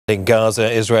In Gaza,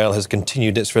 Israel has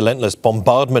continued its relentless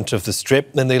bombardment of the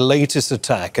Strip. In the latest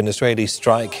attack, an Israeli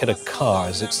strike hit a car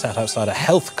as it sat outside a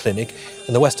health clinic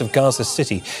in the west of Gaza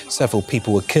City. Several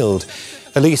people were killed.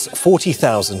 At least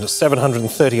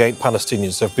 40,738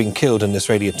 Palestinians have been killed in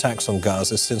Israeli attacks on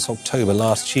Gaza since October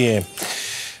last year.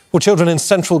 Well, children in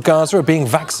central Gaza are being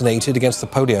vaccinated against the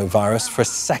polio virus for a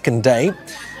second day.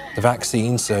 The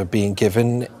vaccines are being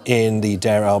given in the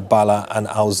Deir, el-Balah and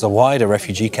Azzoum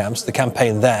refugee camps. The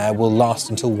campaign there will last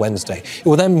until Wednesday. It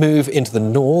will then move into the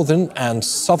northern and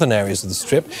southern areas of the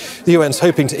Strip. The UN's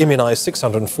hoping to immunise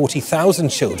 640,000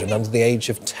 children under the age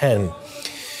of 10.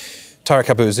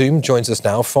 Tareq joins us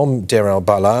now from Deir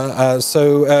el-Balah.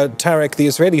 Tareq, the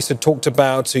Israelis had talked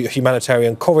about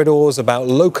humanitarian corridors, about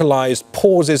localised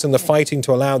pauses in the fighting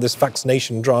to allow this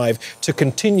vaccination drive to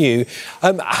continue.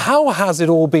 How has it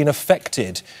all been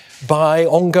affected by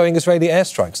ongoing Israeli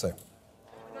airstrikes, though?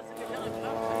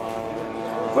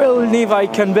 Well, Neve, I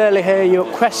can barely hear your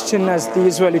question as the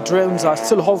Israeli drones are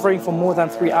still hovering for more than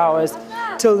 3 hours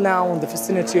till now in the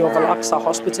vicinity of Al-Aqsa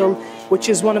Hospital, which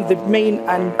is one of the main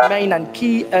and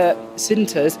key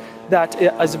centres that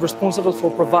is responsible for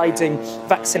providing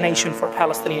vaccination for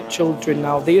Palestinian children.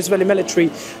 Now, the Israeli military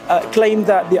claim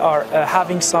that they are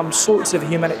having some sorts of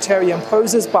humanitarian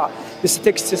pauses, but the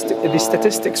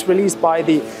statistics released by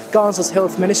the Gaza's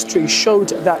health ministry showed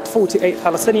that 48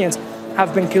 Palestinians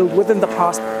have been killed within the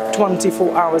past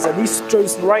 24 hours. And these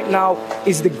drones right now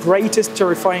is the greatest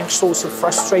terrifying source of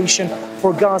frustration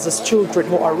for Gaza's children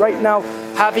who are right now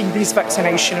having these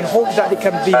vaccinations and hope that they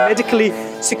can be medically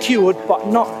secured, but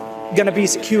not going to be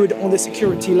secured on the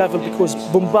security level because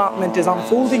bombardment is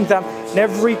unfolding them in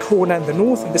every corner in the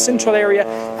north, in the central area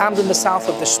and in the south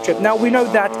of the Strip. Now, we know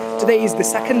that today is the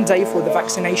second day for the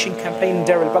vaccination campaign in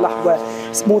Deir el-Balah, where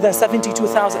more than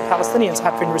 72,000 Palestinians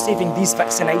have been receiving these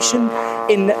vaccinations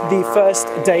in the first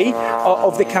day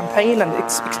of the campaign, and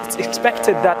it's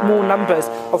expected that more numbers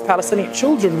of Palestinian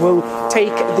children will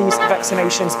take these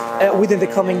vaccinations within the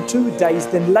coming 2 days.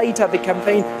 Then later the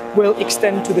campaign will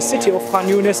extend to the city of Khan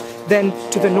Yunis, then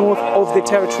to the north of the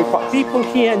territory. But people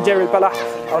here in Deir el-Balah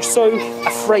are so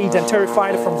afraid and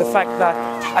terrified from the fact that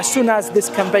as soon as this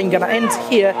campaign gonna end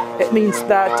here, it means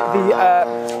that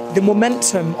the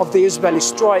momentum of the Israeli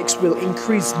strikes will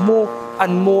increase more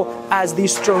and more as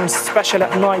these drones, especially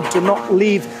at night, do not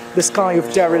leave the sky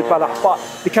of Deir el-Balah. But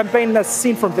the campaign, as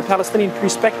seen from the Palestinian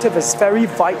perspective, is very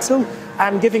vital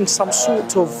and giving some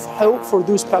sort of hope for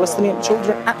those Palestinian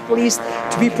children, at least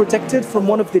to be protected from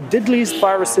one of the deadliest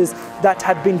viruses that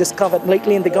had been discovered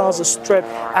lately in the Gaza Strip,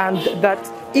 and that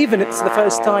even it's the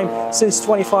first time since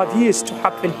 25 years to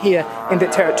happen here in the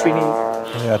territory.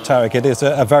 Yeah, Tareq, it is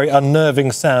a very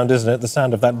unnerving sound, isn't it? The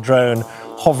sound of that drone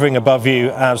hovering above you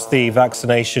as the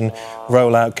vaccination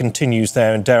rollout continues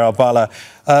there in Deir el-Balah.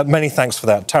 Many thanks for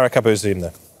that. Tareq Azzoum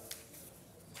there.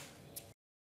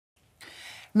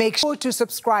 Make sure to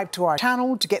subscribe to our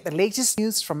channel to get the latest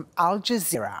news from Al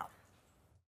Jazeera.